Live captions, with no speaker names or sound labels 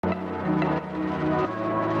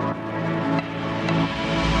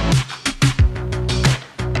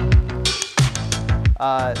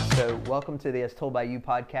So welcome to the As Told by You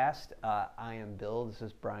podcast. I am Bill, this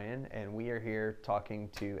is Brian, and we are here talking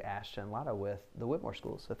to Ashton Latta with the Whitmore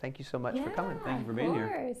School. So thank you so much for coming. Thank you for being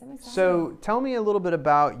here. I'm excited. So tell me a little bit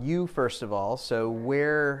about you first of all. So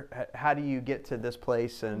how do you get to this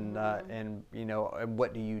place, and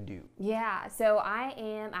what do you do? Yeah, so I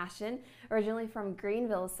am Ashton, originally from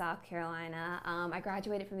Greenville, South Carolina. I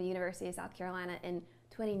graduated from the University of South Carolina in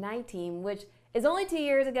 2019, which is only 2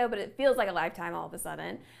 years ago, but it feels like a lifetime all of a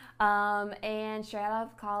sudden. And straight out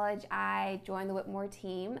of college, I joined the Whitmore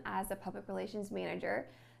team as a public relations manager.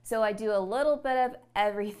 So I do a little bit of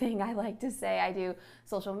everything, I like to say. I do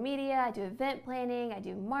social media, I do event planning, I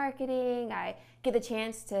do marketing, I get the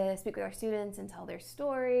chance to speak with our students and tell their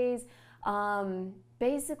stories.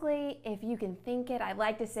 Basically, if you can think it, I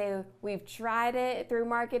like to say we've tried it through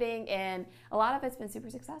marketing, and a lot of it's been super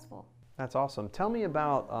successful. That's awesome. Tell me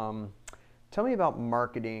about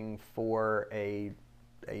marketing for a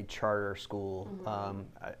charter school.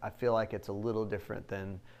 I feel like it's a little different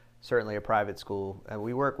than certainly a private school. And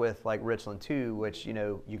we work with like Richland 2, which you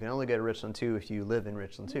can only go to Richland 2 if you live in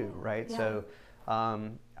Richland 2, right? Yeah. So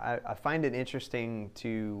I find it interesting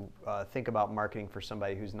to think about marketing for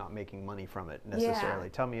somebody who's not making money from it necessarily.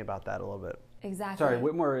 Yeah. Tell me about that a little bit. Exactly. Sorry,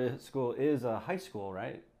 Whitmore School is a high school,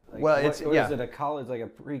 right? Well, is it a college, like a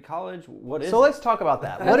pre-college? What is So let's talk about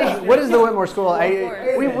that. What is the Whitmore School?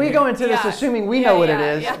 We go into this assuming we know what it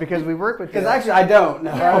is because we work with Because actually I don't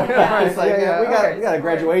know. It's like, we got a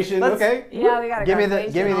graduation. Okay. Yeah, we got a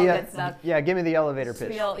graduation, all good stuff. Give me the elevator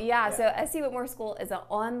pitch. So SC Whitmore School is an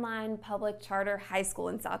online public charter high school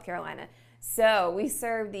in South Carolina. So we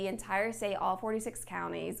serve the entire state, all 46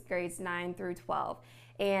 counties, grades 9 through 12.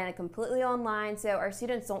 And completely online, so our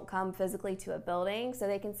students don't come physically to a building, so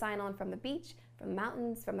they can sign on from the beach, from the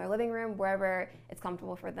mountains, from their living room, wherever it's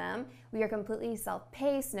comfortable for them. We are completely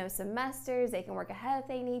self-paced, no semesters. They can work ahead if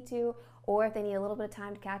they need to, or if they need a little bit of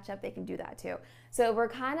time to catch up, they can do that too. So we're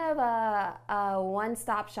kind of a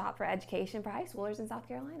one-stop shop for education for high schoolers in South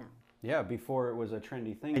Carolina. Yeah, before it was a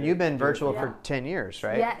trendy thing. And you've been virtual for 10 years,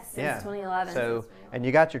 right? Yes, since 2011. So, and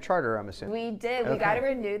you got your charter, I'm assuming. We did. We got it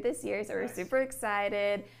renewed this year, so we're super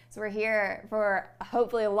excited. So we're here for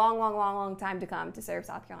hopefully a long time to come to serve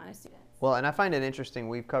South Carolina students. Well, and I find it interesting.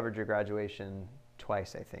 We've covered your graduation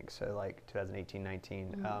twice, I think, so like 2018,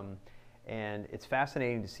 19. And it's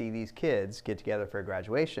fascinating to see these kids get together for a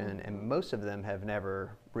graduation, and most of them have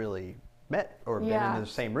never really met or been in the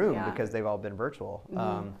same room because they've all been virtual.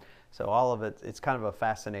 So all of it's kind of a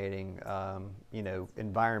fascinating,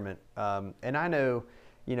 environment. And I know,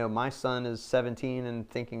 my son is 17 and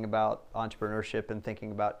thinking about entrepreneurship and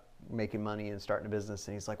thinking about making money and starting a business.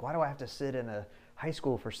 And he's like, why do I have to sit in a high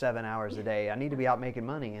school for 7 hours a day? I need to be out making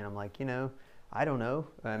money. And I'm like, I don't know.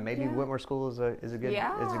 Maybe Whitmore School is a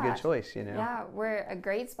good choice. Yeah, we're a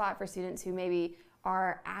great spot for students who maybe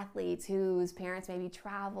are athletes whose parents maybe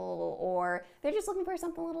travel, or they're just looking for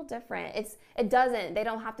something a little different. They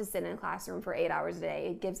don't have to sit in a classroom for 8 hours a day.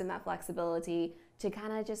 It gives them that flexibility to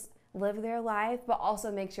kind of just live their life, but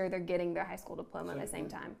also make sure they're getting their high school diploma at the same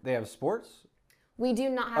time. They have sports? We do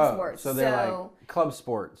not have sports. So they're like club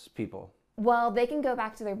sports people. Well, they can go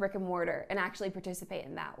back to their brick and mortar and actually participate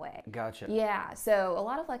in that way. Gotcha. Yeah, so a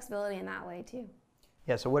lot of flexibility in that way too.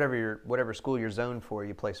 Yeah, so whatever school you're zoned for,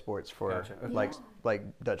 you play sports for, Gotcha. like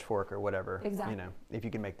Dutch Fork or whatever. Exactly. If you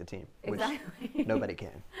can make the team, which Exactly. nobody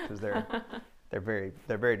can, because they're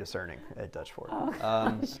very discerning at Dutch Fork.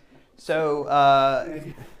 If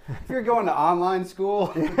you're going to online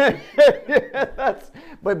school,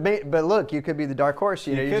 but look, you could be the dark horse.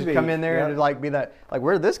 You just come in there and be that, like,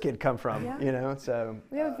 where did this kid come from? Yeah. So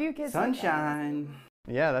we have a few kids. sunshine.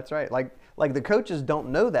 Yeah, that's right. Like the coaches don't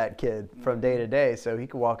know that kid from day to day, so he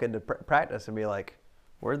could walk into practice and be like,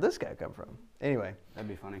 where'd this guy come from? Anyway. That'd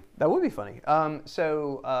be funny. That would be funny.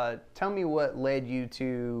 So tell me what led you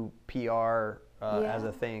to PR as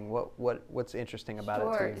a thing. What's interesting about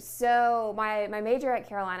it too? So my major at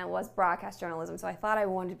Carolina was broadcast journalism, so I thought I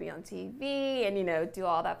wanted to be on TV and do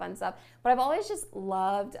all that fun stuff. But I've always just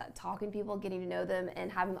loved talking to people, getting to know them,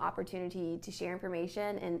 and having the opportunity to share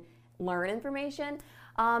information and learn information.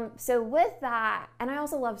 So with that, and I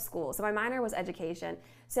also love school. So my minor was education.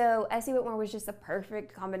 So SC Whitmore was just a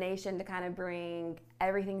perfect combination to kind of bring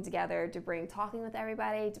everything together, to bring talking with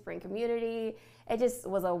everybody, to bring community. It just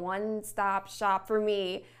was a one-stop shop for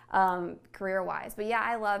me, career-wise. But yeah,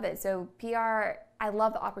 I love it. So PR, I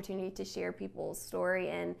love the opportunity to share people's story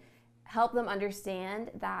and help them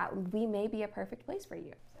understand that we may be a perfect place for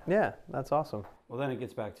you. Yeah, that's awesome. Well, then it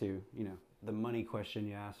gets back to, the money question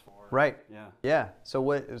you asked for. Right. Yeah. Yeah. So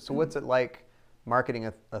what's it like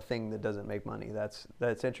marketing a thing that doesn't make money.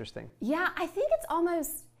 That's interesting. Yeah, I think it's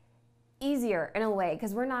almost easier in a way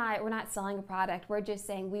because we're not selling a product. We're just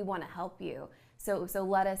saying we want to help you. So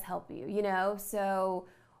let us help you. You know, so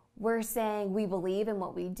we're saying we believe in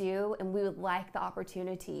what we do, and we would like the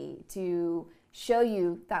opportunity to show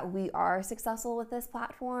you that we are successful with this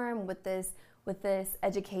platform, with this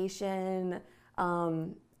education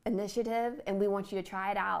initiative, and we want you to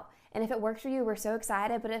try it out. And if it works for you, we're so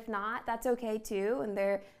excited. But if not, that's okay too. And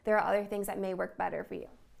there are other things that may work better for you.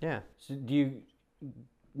 Yeah. So do you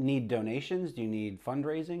need donations? Do you need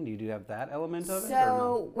fundraising? Do you have that element of it?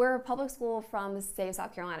 So we're a public school from the state of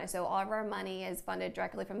South Carolina. So all of our money is funded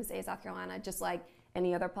directly from the state of South Carolina, just like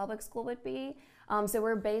any other public school would be. So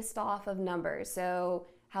we're based off of numbers. So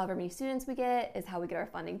however many students we get is how we get our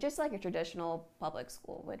funding, just like a traditional public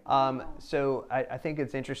school would. So I think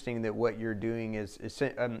it's interesting that what you're doing is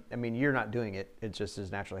I mean, you're not doing it. It just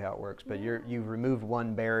is naturally how it works. But you've removed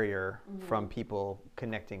one barrier from people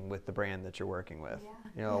connecting with the brand that you're working with. Yeah.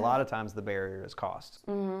 You know, a lot of times the barrier is cost,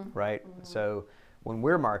 right? So when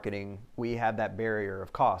we're marketing, we have that barrier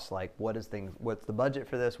of cost. Like, what's the budget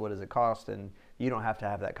for this? What does it cost? And you don't have to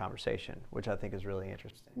have that conversation, which I think is really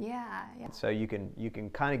interesting. Yeah. So you can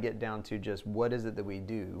kind of get down to just what is it that we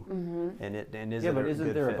do, and is it but a isn't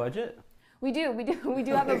good there fit? a budget? We do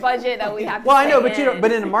have a budget that we have to Well, I know, stay but you don't.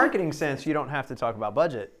 But in a marketing sense, you don't have to talk about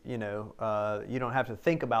budget. You know, you don't have to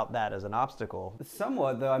think about that as an obstacle.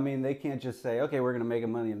 Somewhat, though. I mean, they can't just say, okay, we're going to make $1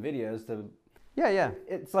 million videos. Yeah.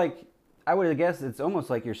 It's like, I would guess it's almost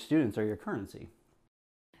like your students are your currency.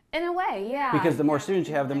 In a way, yeah. Because the more students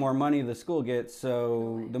you have, the more money the school gets.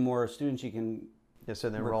 So the more students you can So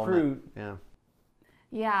the recruit. enrollment. Yeah.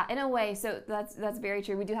 Yeah, in a way. So that's very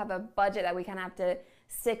true. We do have a budget that we kind of have to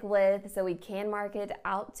stick with so we can market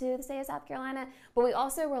out to the state of South Carolina. But we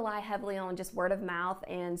also rely heavily on just word of mouth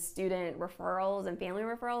and student referrals and family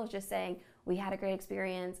referrals, just saying, we had a great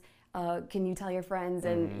experience. Can you tell your friends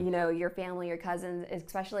and your family, your cousins,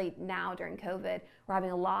 especially now during COVID, we're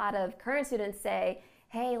having a lot of current students say,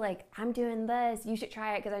 hey, like, I'm doing this, you should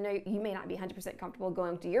try it, because I know you may not be 100% comfortable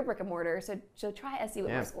going to your brick and mortar, so try SC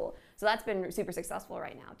Whitmore School. So that's been super successful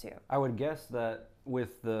right now too. I would guess that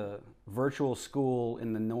with the virtual school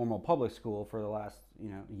in the normal public school for the last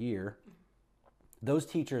year, those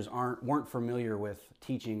teachers weren't familiar with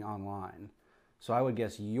teaching online. So I would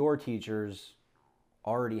guess your teachers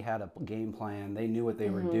already had a game plan. They knew what they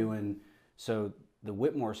were doing. So the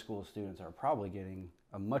Whitmore School students are probably getting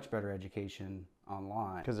a much better education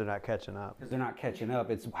online. Because they're not catching up. Because they're not catching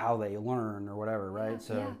up. It's how they learn or whatever, right?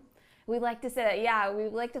 We like to say that, we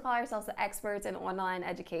like to call ourselves the experts in online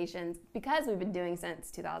education because we've been doing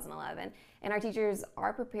since 2011. And our teachers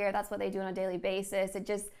are prepared. That's what they do on a daily basis. It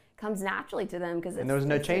just comes naturally to them because And there was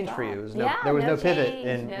no change for you. There was no pivot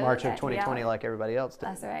in March of 2020 like everybody else did.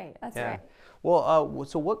 That's right. That's right. Well,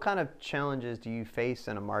 so what kind of challenges do you face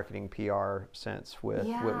in a marketing PR sense with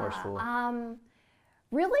Whitmore School?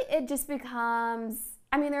 Really, it just becomes,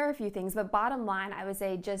 there are a few things, but bottom line, I would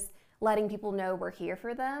say just letting people know we're here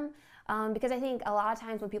for them. Because I think a lot of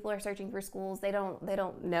times when people are searching for schools, they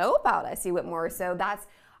don't know about SC Whitmore. So that's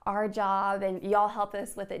our job, and y'all help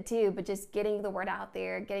us with it too, but just getting the word out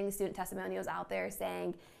there, getting the student testimonials out there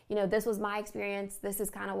saying, this was my experience, this is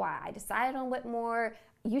kind of why I decided on Whitmore,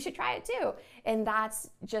 you should try it too. And that's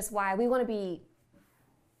just why we want to be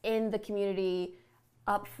in the community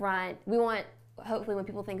up front. We want, hopefully when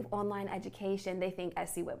people think of online education, they think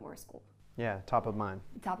SC Whitmore School. Yeah, top of mind.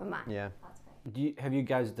 Top of mind. Yeah. Have you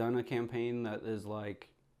guys done a campaign that is like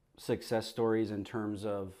success stories in terms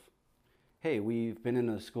of, hey, we've been in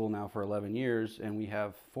a school now for 11 years and we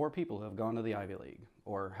have 4 people who have gone to the Ivy League,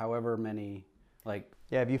 or however many, like...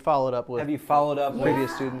 Yeah, have you followed up with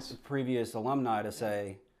previous students? Previous alumni to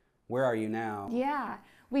say, where are you now? Yeah,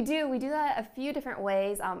 we do. We do that a few different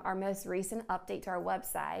ways. Our most recent update to our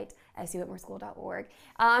website, scwhitmoreschool.org,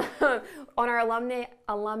 on our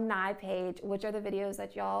alumni page, which are the videos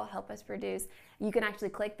that y'all help us produce, you can actually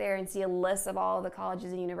click there and see a list of all the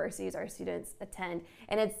colleges and universities our students attend.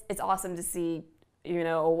 And it's awesome to see,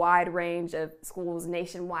 a wide range of schools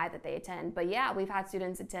nationwide that they attend. But yeah, we've had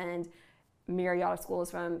students attend myriad of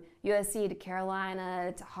schools from USC to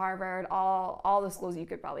Carolina to Harvard, all the schools you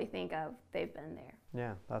could probably think of, they've been there.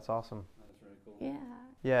 Yeah, that's awesome. That's really cool. Yeah.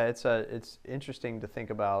 Yeah, it's interesting to think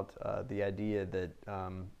about the idea that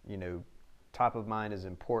top of mind is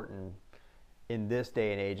important in this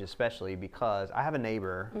day and age, especially because I have a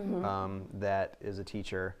neighbor that is a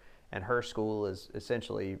teacher, and her school is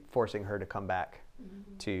essentially forcing her to come back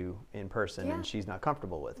to in person, and she's not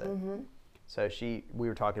comfortable with it. So we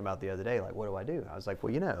were talking about the other day, like, what do? I was like,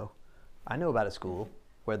 well, I know about a school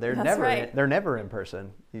where they're That's never right. they're never in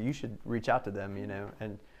person. You should reach out to them, you know.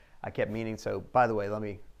 And I kept meaning. So by the way, let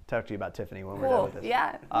me talk to you about Tiffany when we're done Cool. with this.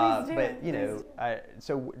 Yeah. Please do. But you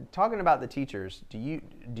know, talking about the teachers, do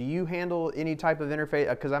you handle any type of interface?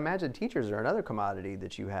 Because I imagine teachers are another commodity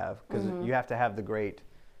that you have, because you have to have the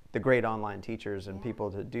great online teachers and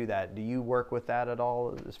people to do that. Do you work with that at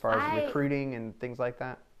all as far as recruiting and things like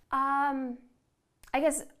that? I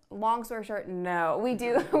guess long story short, no. We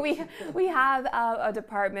do. we have a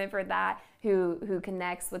department for that who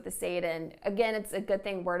connects with the state, and again, it's a good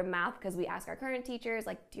thing, word of mouth, because we ask our current teachers,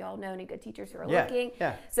 like, do y'all know any good teachers who are looking?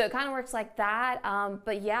 Yeah. So it kind of works like that.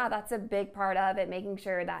 But yeah, that's a big part of it, making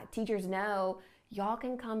sure that teachers know y'all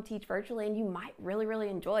can come teach virtually and you might really, really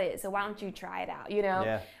enjoy it. So why don't you try it out, you know?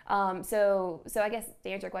 Yeah. So I guess to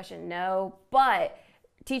answer your question, no. But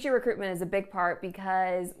teacher recruitment is a big part,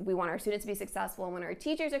 because we want our students to be successful, and when our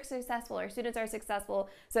teachers are successful, our students are successful.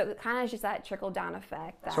 So it kind of is just that trickle-down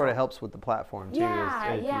effect. That Sort of helps with the platform too.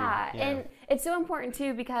 Yeah. And it's so important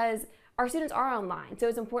too, because our students are online, so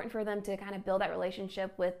it's important for them to kind of build that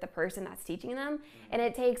relationship with the person that's teaching them. And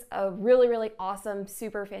it takes a really, really awesome,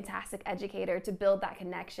 super fantastic educator to build that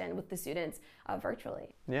connection with the students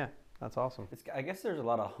virtually. Yeah, that's awesome. I guess there's a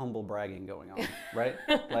lot of humble bragging going on, right?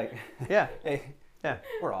 Like, Yeah. hey, Yeah.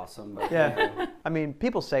 we're awesome. But, Yeah. you know, I mean,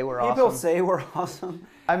 people say we're awesome. people say we're awesome.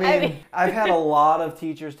 I mean, I've had a lot of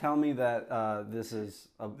teachers tell me that this is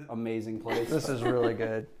an amazing place. this is really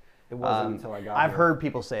good. It wasn't until I got I've here. heard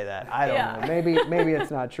people say that. I don't know. Maybe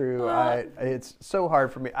it's not true. It's so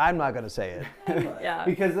hard for me. I'm not going to say it. Yeah.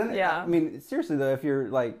 Because then, Yeah. I mean, seriously though, if you're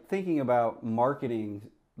like thinking about marketing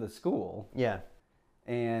the school, Yeah.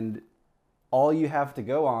 and all you have to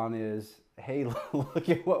go on is, hey, look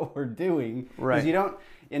at what we're doing. Right. Because you don't,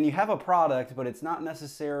 and you have a product, but it's not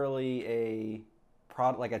necessarily a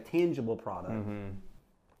product, like a tangible product. Mm-hmm.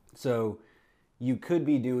 So you could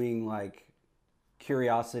be doing like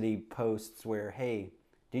curiosity posts where, hey,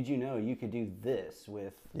 did you know you could do this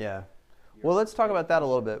with? Yeah. Well, let's talk about that a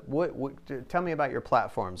little bit. Tell me about your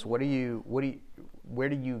platforms. Where do you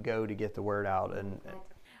go to get the word out? And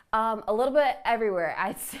A little bit everywhere,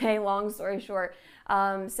 I'd say, long story short.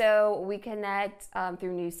 So we connect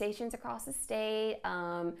through news stations across the state.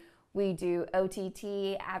 We do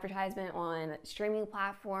OTT advertisement on streaming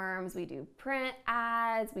platforms. We do print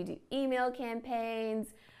ads. We do email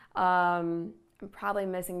campaigns. I'm probably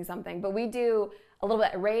missing something, but we do a little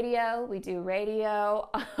bit of radio. We do radio.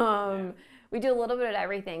 We do a little bit of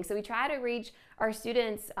everything. So we try to reach our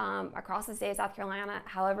students across the state of South Carolina,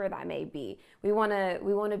 however that may be. We want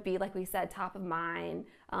to be, like we said, top of mind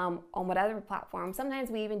on whatever platform. Sometimes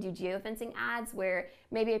we even do geofencing ads where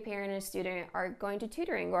maybe a parent and a student are going to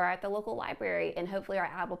tutoring or at the local library, and hopefully our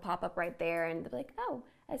ad will pop up right there, and they'll be like, oh,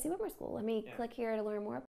 I see Whitmer School. Let me click here to learn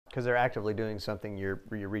more. because they're actively doing something, you're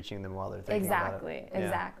reaching them while they're thinking about it. Yeah.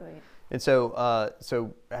 Exactly. And so,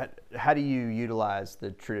 how do you utilize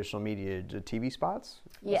the traditional media? The TV spots?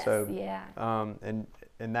 Yes. So, yeah.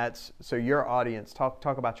 And that's so your audience. Talk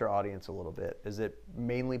about your audience a little bit. Is it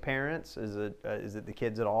mainly parents? Is it the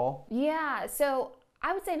kids at all? Yeah. So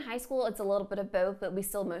I would say in high school it's a little bit of both, but we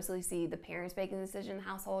still mostly see the parents making the decision in the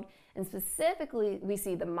household, and specifically we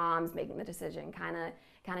see the moms making the decision, kind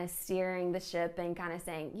of steering the ship and kind of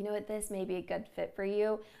saying, you know what, this may be a good fit for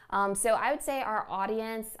you. So I would say our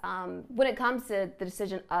audience, when it comes to the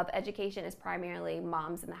decision of education, is primarily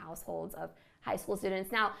moms in the households of high school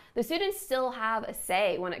students. Now, the students still have a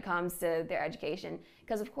say when it comes to their education,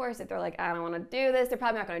 because of course, if they're like, I don't want to do this, they're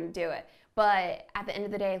probably not going to do it. But at the end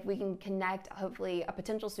of the day, if we can connect, hopefully, a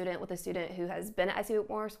potential student with a student who has been at SU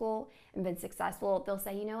Whitmore School and been successful, they'll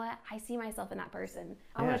say, you know what, I see myself in that person.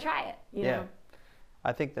 I want to try it. You know?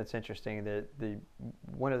 I think that's interesting. That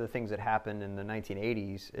one of the things that happened in the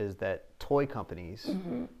 1980s is that toy companies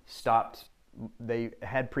stopped. They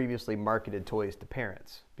had previously marketed toys to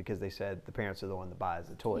parents because they said the parents are the one that buys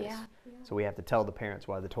the toys. Yeah. So we have to tell the parents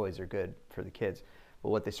why the toys are good for the kids. But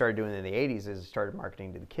what they started doing in the 80s is started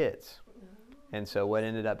marketing to the kids. And so what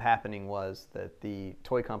ended up happening was that the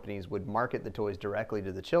toy companies would market the toys directly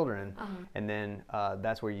to the children, and then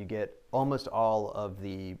that's where you get almost all of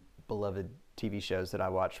the beloved TV shows that I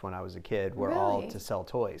watched when I was a kid were all Really? to sell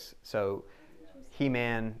toys. So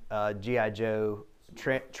He-Man, G.I. Joe,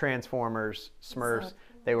 Transformers, Smurfs,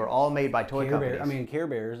 they were all made by toy companies. I mean, Care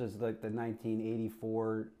Bears is like the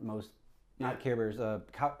 1984 most, not Care Bears,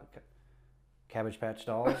 Cabbage Patch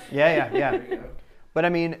Dolls. Yeah. But I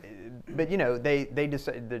mean, but you know, they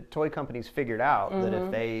decided, the toy companies figured out that if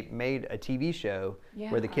they made a TV show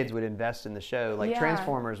where the kids would invest in the show, like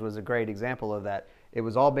Transformers was a great example of that. It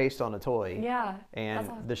was all based on a toy. Yeah. And That's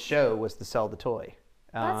awesome. the show was to sell the toy.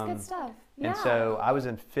 That's good stuff. And so I was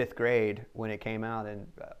in 5th grade when it came out, and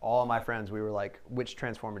all my friends, we were like, "Which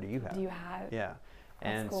Transformer do you have?" Do you have? Yeah.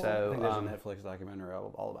 That's And cool. so I think there's a Netflix documentary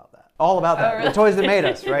all about that. all about that. really? The toys that made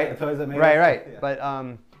us, right? The toys that made right, us. Right,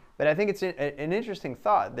 Yeah. But I think it's an interesting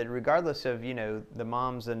thought that regardless of the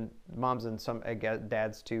moms and some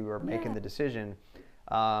dads too are making the decision.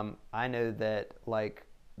 I know that like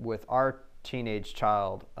with our teenage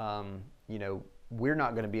child, we're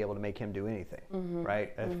not going to be able to make him do anything,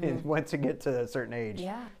 right? Once you get to a certain age,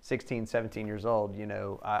 16, 17 years old,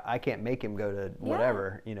 I can't make him go to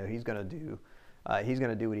whatever. He's going to do. He's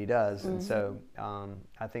going to do what he does, and so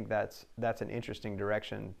I think that's an interesting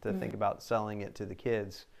direction to think about selling it to the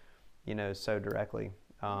kids, so directly.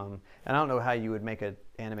 And I don't know how you would make an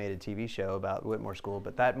animated TV show about Whitmore School,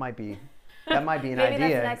 but that might be an Maybe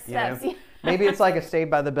idea. that's next steps. Maybe it's like a Saved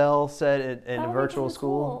by the Bell set in a would be virtual kinda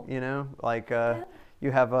school. cool. Like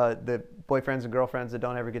you have the boyfriends and girlfriends that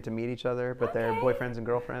don't ever get to meet each other, but they're boyfriends and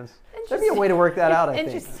girlfriends. There'd be a way to work that out. I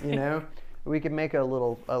think. We could make a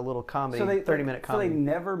little comedy, 30-minute comedy. So they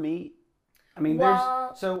never meet. I mean,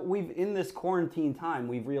 we've in this quarantine time,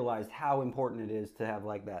 we've realized how important it is to have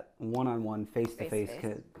like that one-on-one, face-to-face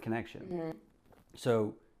connection.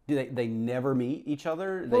 So do they never meet each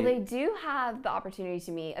other? Well, they do have the opportunity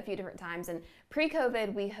to meet a few different times. And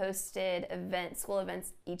pre-COVID, we hosted school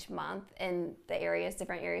events each month in the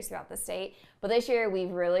different areas throughout the state. But this year,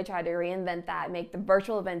 we've really tried to reinvent that, make the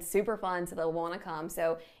virtual events super fun so they'll want to come.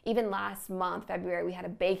 So even last month, February, we had a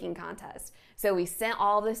baking contest. So we sent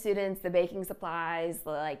all the students the baking supplies,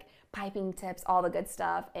 the piping tips, all the good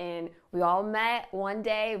stuff. And we all met one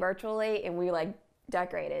day virtually, and we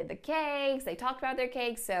decorated the cakes. They talked about their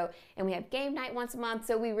cakes. And we have game night once a month.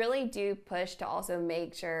 So we really do push to also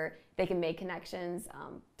make sure they can make connections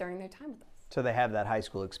during their time with us. So they have that high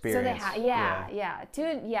school experience.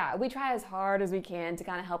 So we try as hard as we can to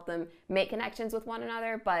kind of help them make connections with one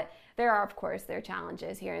another. But there are, of course,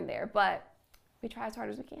 challenges here and there. But we try as hard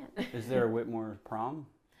as we can. Is there a Whitmore prom?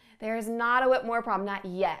 There is not a Whitmore prom. Not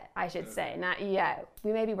yet, I should say. Not yet.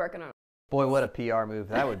 We may be working on it. Boy, what a PR move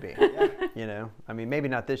that would be. I mean, maybe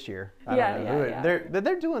not this year. I don't know.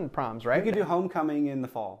 They're doing proms, right? You could do homecoming in the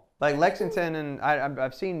fall. Like Lexington, and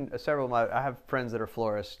I've seen several. I have friends that are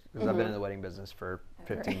florists because I've been in the wedding business for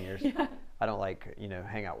 15 years. I don't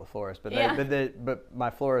hang out with florists, but my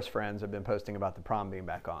florist friends have been posting about the prom being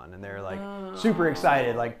back on, and they're super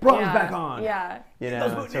excited, prom's back on. Yeah.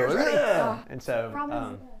 Those boutonnieres ready. And so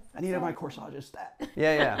I need my corsage stat.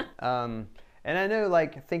 Yeah. And I know,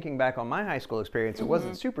 thinking back on my high school experience, it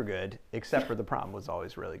wasn't super good, except for the prom was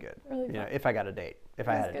always really good. If I got a date. If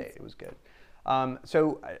I had a date, it was good.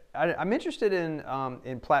 So I'm interested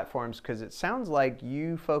in platforms because it sounds like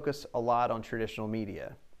you focus a lot on traditional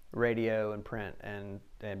media, radio and print and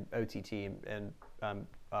OTT and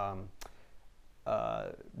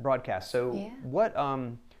broadcast. So what?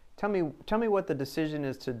 Tell me what the decision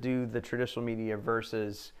is to do the traditional media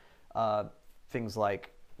versus things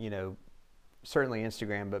like certainly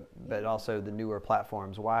Instagram, but also the newer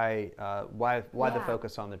platforms. Why the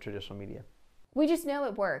focus on the traditional media? We just know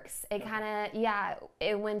it works. It kind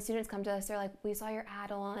of, when students come to us, they're like, we saw your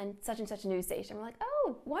ad on such and such a news station. We're like,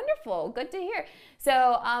 oh, wonderful, good to hear.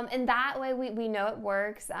 So in that way, we know it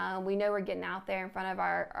works. We know we're getting out there in front of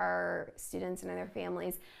our students and their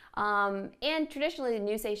families. And traditionally, the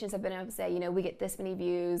news stations have been able to say, we get this many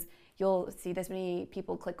views, you'll see this many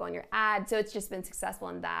people click on your ad. So it's just been successful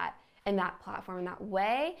in that platform in that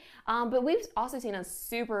way. But we've also seen a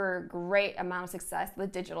super great amount of success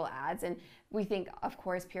with digital ads. And we think, of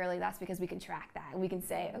course, purely that's because we can track that. And we can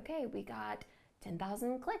say, okay, we got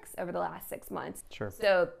 10,000 clicks over the last 6 months. Sure.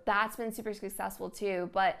 So that's been super successful too.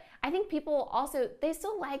 But I think people also, they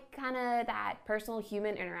still like kind of that personal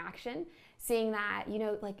human interaction, seeing that,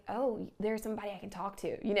 oh, there's somebody I can talk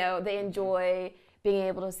to. They enjoy being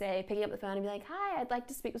able to say, picking up the phone and be like, hi, I'd like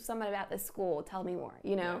to speak with someone about this school. Tell me more,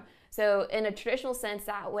 Yeah. So in a traditional sense,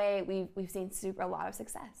 that way, we've seen a lot of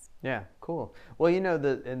success. Yeah, cool. Well,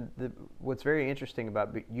 what's very interesting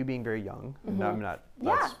about you being very young, and I'm not,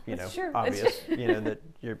 that's true. Obvious, that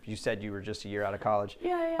you said you were just a year out of college.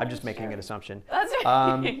 Yeah, I'm just making an assumption. That's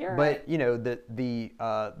right. You're but,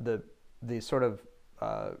 right. the sort of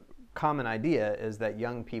common idea is that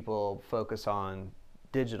young people focus on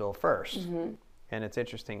digital first. And it's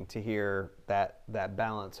interesting to hear that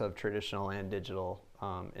balance of traditional and digital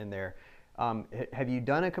in there. Have you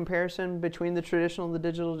done a comparison between the traditional and the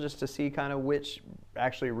digital just to see kind of which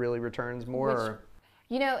actually really returns more?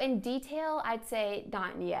 In detail, I'd say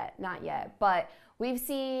not yet. But we've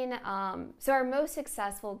seen, so our most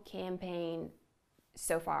successful campaign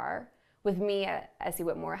so far with me at SC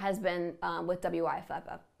Whitmore has been with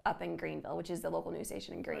WYFF up in Greenville, which is the local news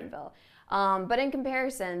station in Greenville. But in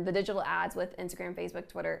comparison, the digital ads with Instagram, Facebook,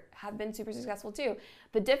 Twitter have been super successful too.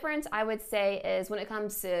 The difference, I would say, is when it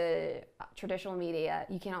comes to traditional media,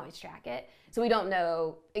 you can't always track it. So we don't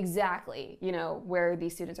know exactly, where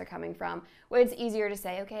these students are coming from. Where it's easier to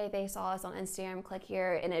say, okay, they saw us on Instagram, click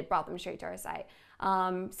here, and it brought them straight to our site.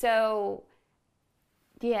 So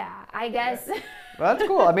yeah, I guess. Well, that's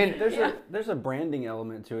cool. I mean, there's a branding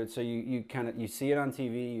element to it. So you see it on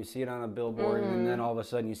TV, you see it on a billboard, and then all of a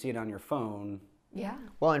sudden you see it on your phone. Yeah.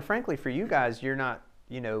 Well, and frankly, for you guys, you're not,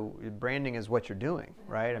 branding is what you're doing,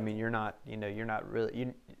 right? I mean,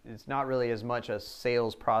 it's not really as much a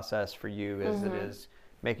sales process for you as it is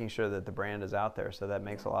making sure that the brand is out there. So that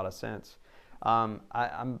makes a lot of sense. I'm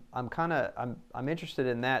interested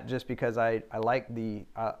in that just because I like the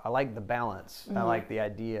balance. I like the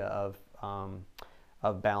idea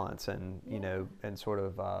of balance and and sort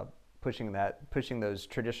of pushing those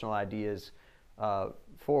traditional ideas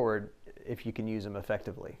forward if you can use them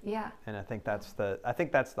effectively. Yeah. And I think that's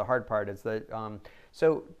the hard part is that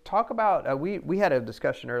so talk about we had a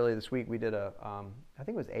discussion earlier this week. We did I think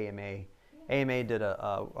it was AMA. AMA did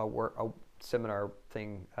a seminar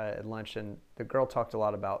thing at lunch, and the girl talked a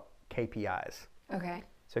lot about KPIs. Okay.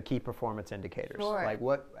 So key performance indicators. Sure. Like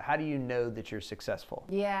how do you know that you're successful?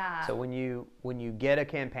 Yeah. So when you get a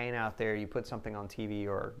campaign out there, you put something on TV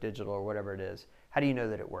or digital or whatever it is, how do you know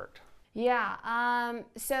that it worked? Yeah,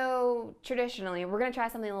 so traditionally, we're going to try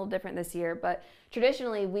something a little different this year, but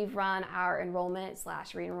traditionally we've run our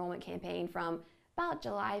enrollment/re-enrollment campaign from about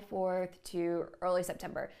July 4th to early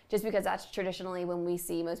September, just because that's traditionally when we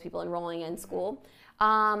see most people enrolling in school.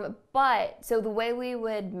 But so the way we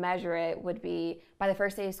would measure it would be by the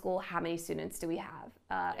first day of school, how many students do we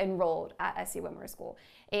have enrolled at SC Whitmore School?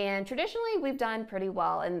 And traditionally we've done pretty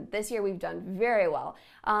well, and this year we've done very well.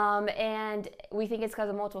 And we think it's because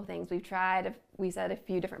of multiple things. We said a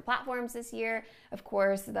few different platforms this year. Of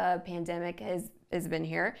course, the pandemic has been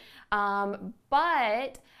here.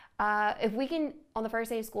 But if we can, on the first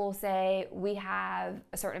day of school, say we have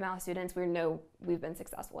a certain amount of students, we know we've been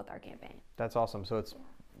successful with our campaign. That's awesome. So it's,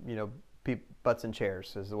 butts and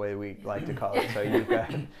chairs is the way we like to call it.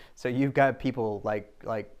 So you've got people like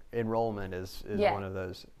enrollment is one of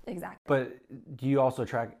those. Exactly. But do you also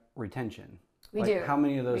track retention? We do. How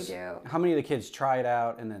many of those? We do. How many of the kids try it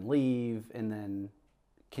out and then leave and then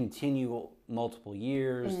continue multiple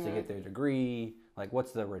years to get their degree? Like,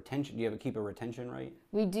 what's the retention? Do you keep a retention rate?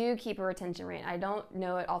 We do keep a retention rate. I don't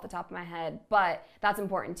know it off the top of my head, but that's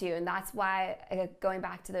important too. And that's why, going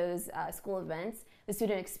back to those school events, the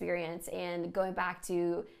student experience, and going back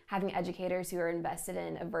to having educators who are invested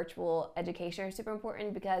in a virtual education are super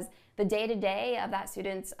important, because the day-to-day of that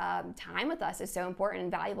student's time with us is so important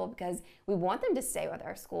and valuable, because we want them to stay with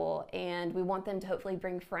our school, and we want them to hopefully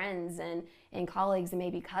bring friends and colleagues and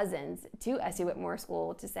maybe cousins to SC Whitmore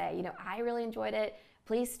School to say, I really enjoyed it.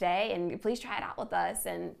 Please stay and please try it out with us.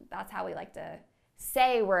 And that's how we like to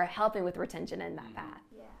say we're helping with retention in that path.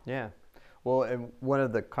 Yeah. Well, and one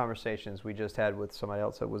of the conversations we just had with somebody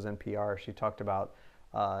else that was in PR, she talked about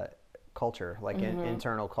culture, like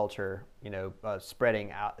internal culture, spreading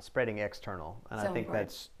external. And So I think important.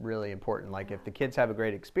 that's really important. Like if the kids have a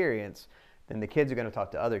great experience, then the kids are going to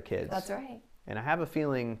talk to other kids. That's right. And I have a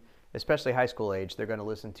feeling, especially high school age, they're going to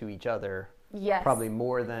listen to each other. Yes. Probably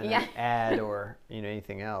more than Yeah. an ad or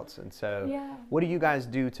anything else. And so Yeah. what do you guys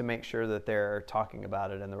do to make sure that they're talking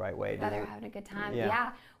about it in the right way? That they're having a good time. Yeah.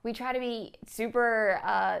 Yeah. We try to be super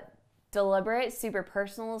deliberate, super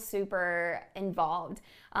personal, super involved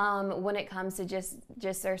when it comes to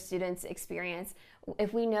just our students' experience.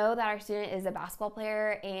 If we know that our student is a basketball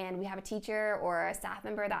player and we have a teacher or a staff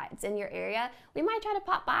member that's in your area, we might try to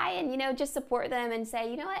pop by and just support them and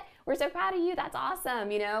say, what, we're so proud of you, that's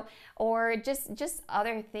awesome, or just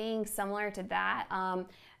other things similar to that.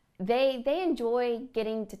 They enjoy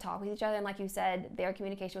getting to talk with each other, and like you said, their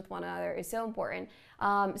communication with one another is so important.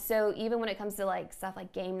 So even when it comes to stuff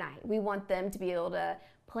like game night, we want them to be able to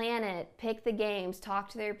plan it, pick the games, talk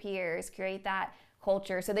to their peers, create that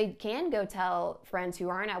culture, so they can go tell friends who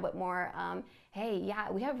aren't at Whitmore, hey, yeah,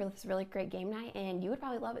 we have this really great game night, and you would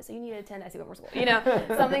probably love it, so you need to attend SC Whitmore School.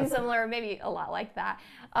 Something similar, maybe a lot like that.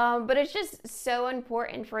 But it's just so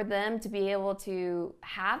important for them to be able to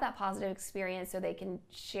have that positive experience so they can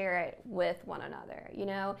share it with one another,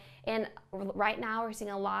 And right now we're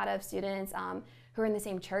seeing a lot of students who are in the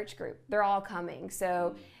same church group. They're all coming.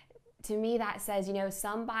 So to me, that says,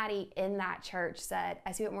 somebody in that church said,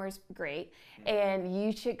 SC Whitmore is great, and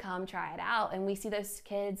you should come try it out. And we see those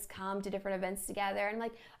kids come to different events together, and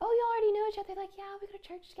like, oh, you already know each other. They're like, yeah, we go to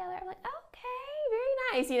church together. I'm like, okay,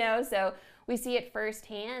 very nice, So we see it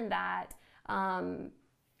firsthand that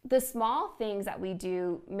the small things that we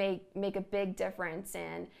do make a big difference,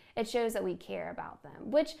 and it shows that we care about them,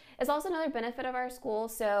 which is also another benefit of our school.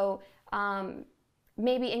 So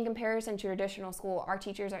maybe in comparison to traditional school, our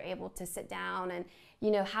teachers are able to sit down and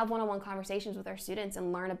have one-on-one conversations with our students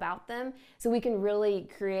and learn about them, so we can really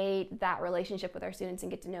create that relationship with our students and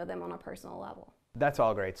get to know them on a personal level. That's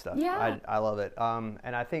all great stuff. Yeah. I love it.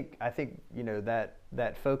 And I think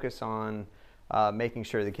that focus on making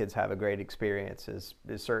sure the kids have a great experience is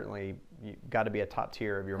certainly got to be a top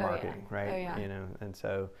tier of your marketing, right? Oh, yeah. And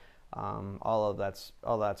so all that's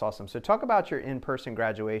awesome. So talk about your in-person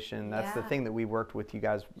graduation. That's the thing that we worked with you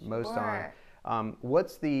guys most on.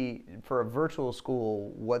 For a virtual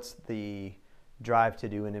school, what's the drive to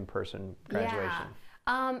do an in-person graduation?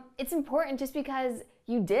 It's important just because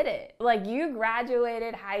you did it. Like, you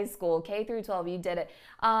graduated high school, K through 12, you did it.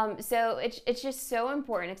 So it's just so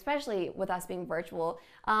important, especially with us being virtual.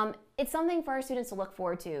 It's something for our students to look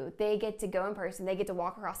forward to. They get to go in person, they get to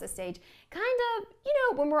walk across the stage. Kind of,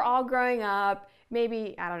 when we're all growing up,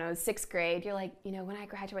 maybe, I don't know, 6th grade, you're like, when I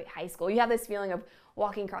graduate high school, you have this feeling of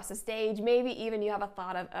walking across the stage. Maybe even you have a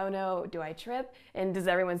thought of, oh no, do I trip? And does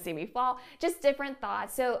everyone see me fall? Just different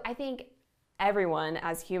thoughts. So I think everyone,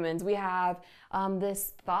 as humans, we have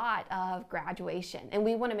this thought of graduation, and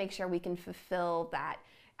we want to make sure we can fulfill that,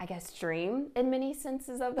 I guess, dream in many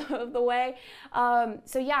senses of the way.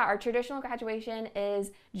 So yeah, our traditional graduation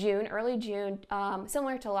is June, early June,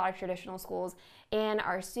 similar to a lot of traditional schools, and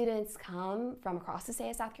our students come from across the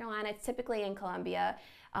state of South Carolina. It's typically in Columbia.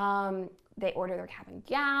 They order their cap and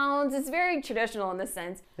gowns. It's very traditional in this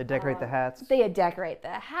sense. They decorate the hats. They decorate the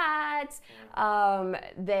hats.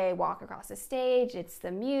 They walk across the stage. It's the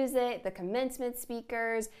music, the commencement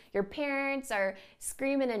speakers. Your parents are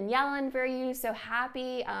screaming and yelling for you, so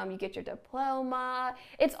happy. You get your diploma.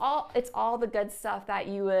 It's all the good stuff that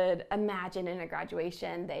you would imagine in a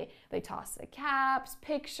graduation. They toss the caps,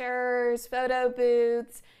 pictures, photo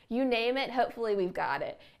booths. You name it, hopefully we've got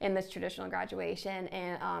it in this traditional graduation.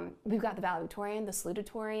 And we've got the valedictorian, the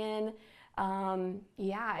salutatorian.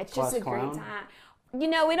 It's just a great time. We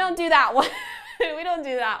don't do that one. We don't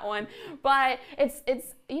do that one. But it's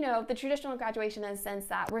the traditional graduation in the sense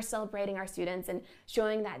that we're celebrating our students and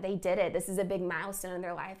showing that they did it. This is a big milestone in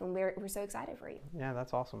their life, and we're so excited for you. Yeah,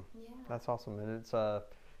 that's awesome. Yeah. That's awesome. And it's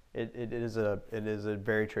It is a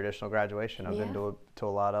very traditional graduation. I've been to a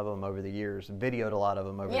lot of them over the years, videoed a lot of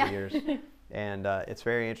them over the years, and it's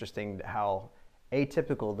very interesting how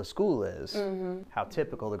atypical the school is, how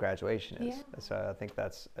typical the graduation is. Yeah. So I think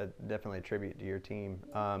that's definitely a tribute to your team.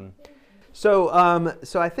 So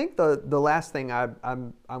I think the last thing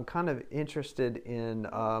I'm kind of interested in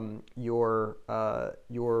your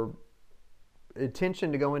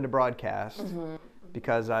intention to go into broadcast,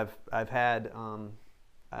 because I've had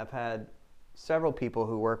several people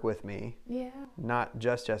who work with me, not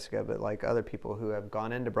just Jessica, but like other people who have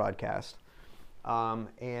gone into broadcast.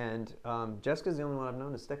 And Jessica's the only one I've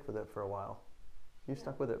known to stick with it for a while. You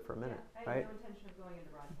stuck with it for a minute, right? I had no intention of going into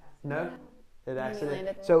broadcast. No? It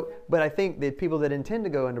accidentally. So, but I think the people that intend to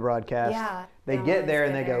go into broadcast, they get there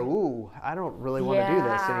and they go, ooh, I don't really want to do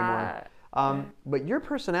this anymore. But your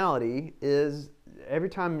personality is, every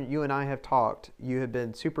time you and I have talked, you have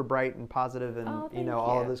been super bright and positive, and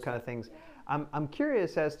all of those kind of things. I'm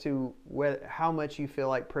curious as to how much you feel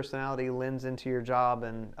like personality lends into your job,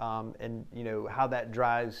 and how that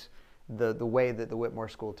drives the way that the Whitmore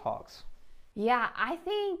School talks. Yeah, I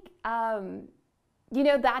think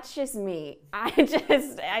that's just me.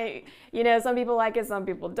 Some people like it, some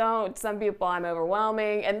people don't. Some people I'm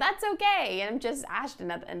overwhelming, and that's okay. I'm just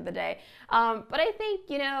Ashton at the end of the day. But I think,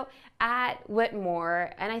 at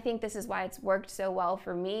Whitmore, and I think this is why it's worked so well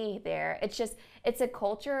for me there, it's a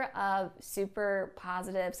culture of super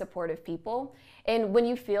positive, supportive people. And when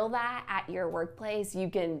you feel that at your workplace, you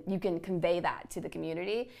can convey that to the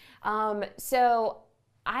community. So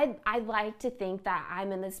I like to think that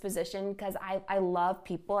I'm in this position because I love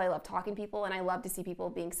people, I love talking to people, and I love to see people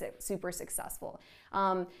being super successful.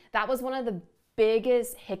 That was one of the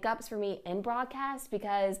biggest hiccups for me in broadcast,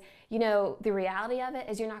 because the reality of it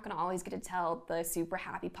is you're not going to always get to tell the super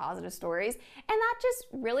happy, positive stories, and that just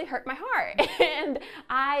really hurt my heart. And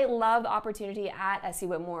I love the opportunity at SC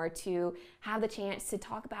Whitmore to have the chance to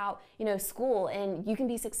talk about school, and you can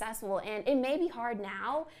be successful, and it may be hard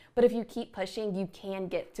now, but if you keep pushing, you can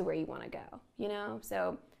get to where you want to go.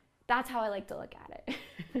 So that's how I like to look at it.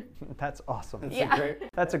 That's awesome. Yeah.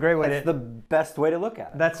 That's a great way That's the best way to look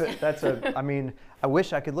at it. I mean, I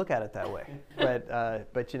wish I could look at it that way,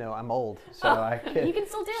 but you know, I'm old, so I can't. You can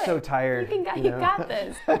still do it. So tired. You got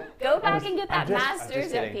this. Go back and get that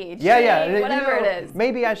master's at PhD. Yeah, whatever you know, it is.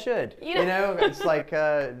 Maybe I should. You know? It's like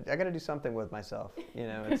I got to do something with myself, you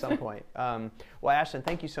know, at some point. Well, Ashton,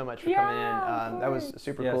 thank you so much for coming in. That was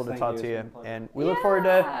super cool to talk to you, and we look forward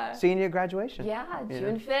to seeing you at graduation. Yeah,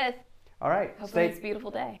 June 5th. All right. Hopefully it's a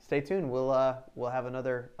beautiful day. Stay tuned. We'll have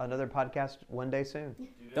another podcast one day soon.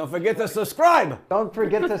 Don't forget to subscribe. Don't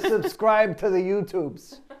forget to subscribe to the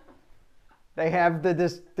YouTubes. They have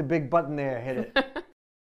the big button there. Hit it.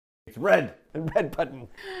 It's red. The red button.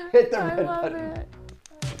 Hit the red button.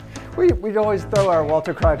 We'd always throw our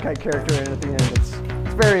Walter Cronkite character in at the end.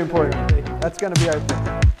 It's very important. That's going to be our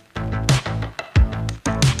thing.